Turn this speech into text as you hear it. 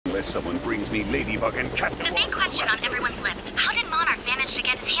unless someone brings me Ladybug and Cat Noir. The big question on everyone's lips, how did Monarch manage to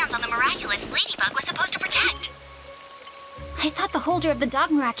get his hands on the Miraculous Ladybug was supposed to protect? I thought the holder of the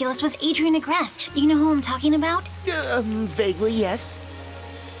dog Miraculous was Adrien Agreste. You know who I'm talking about? Vaguely, yes.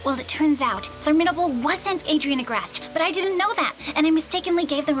 Well, it turns out, Formidable wasn't Adrien Agreste, but I didn't know that, and I mistakenly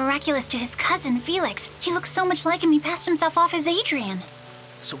gave the Miraculous to his cousin, Felix. He looks so much like him, he passed himself off as Adrien.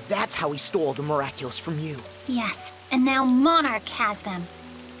 So that's how he stole the Miraculous from you. Yes, and now Monarch has them.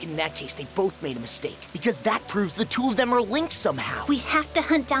 In that case, they both made a mistake, because that proves the two of them are linked somehow. We have to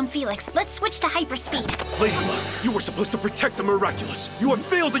hunt down Felix. Let's switch to hyperspeed. Ladybug, you were supposed to protect the Miraculous. You have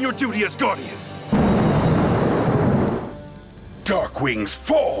failed in your duty as Guardian. Dark wings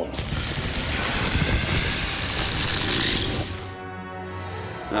fall!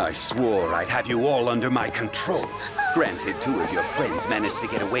 I swore I'd have you all under my control. Granted, two of your friends managed to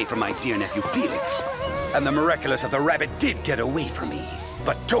get away from my dear nephew Felix. And the Miraculous of the Rabbit did get away from me.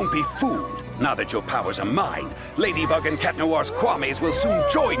 But don't be fooled. Now that your powers are mine, Ladybug and Cat Noir's Kwamis will soon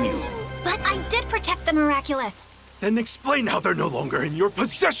join you. But I did protect the Miraculous. Then explain how they're no longer in your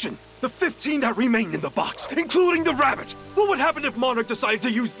possession. The 15 that remain in the box, including the rabbit. What would happen if Monarch decided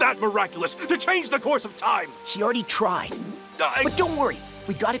to use that Miraculous to change the course of time? He already tried. But don't worry.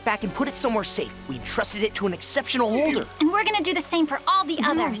 We got it back and put it somewhere safe. We entrusted it to an exceptional holder. And we're gonna do the same for all the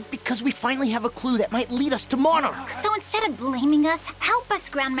others. Because we finally have a clue that might lead us to Monarch. So instead of blaming us, help us,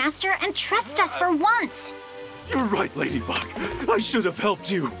 Grandmaster, and trust us for once. You're right, Ladybug. I should have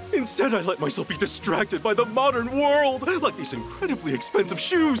helped you. Instead, I let myself be distracted by the modern world, like these incredibly expensive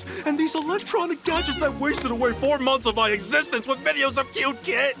shoes and these electronic gadgets that wasted away 4 months of my existence with videos of cute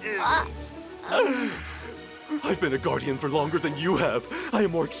kittens. I've been a Guardian for longer than you have. I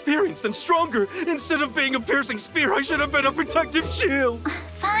am more experienced and stronger. Instead of being a piercing spear, I should have been a protective shield.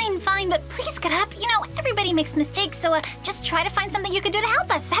 Fine, but please get up. You know, everybody makes mistakes, so just try to find something you can do to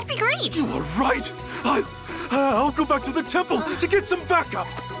help us. That'd be great. You are right. I'll go back to the temple to get some backup.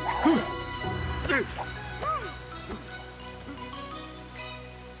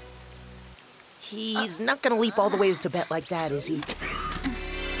 He's not gonna leap all the way to Tibet like that, is he?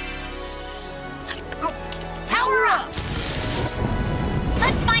 Power up!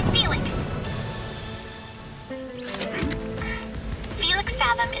 Let's find Felix. Felix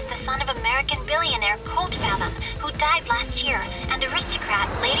Fathom is the son of American billionaire Colt Fathom, who died last year, and aristocrat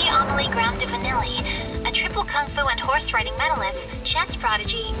Lady Amelie Graham de Vanilli, a triple kung fu and horse riding medalist, chess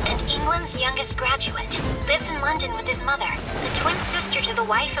prodigy, and England's youngest graduate. Lives in London with his mother, the twin sister to the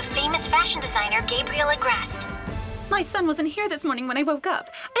wife of famous fashion designer Gabriel Agreste. My son wasn't here this morning when I woke up.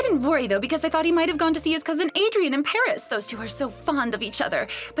 I didn't worry, though, because I thought he might have gone to see his cousin Adrien in Paris. Those two are so fond of each other.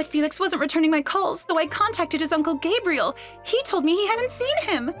 But Felix wasn't returning my calls, though I contacted his uncle Gabriel. He told me he hadn't seen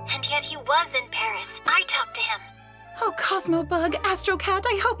him. And yet he was in Paris. I talked to him. Oh, Cosmo Bug, Astro Cat,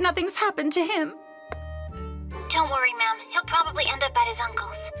 I hope nothing's happened to him. Don't worry, ma'am. He'll probably end up at his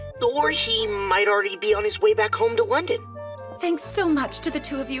uncle's. Or he might already be on his way back home to London. Thanks so much to the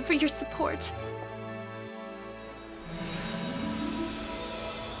two of you for your support.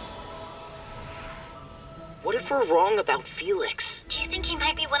 What if we're wrong about Felix? Do you think he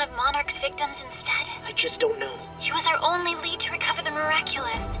might be one of Monarch's victims instead? I just don't know. He was our only lead to recover the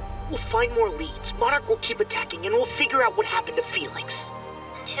Miraculous. We'll find more leads. Monarch will keep attacking, and we'll figure out what happened to Felix.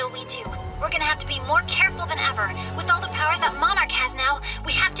 Until we do, we're gonna have to be more careful than ever. With all the powers that Monarch has now,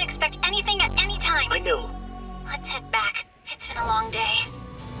 we have to expect anything at any time. I know. Let's head back. It's been a long day.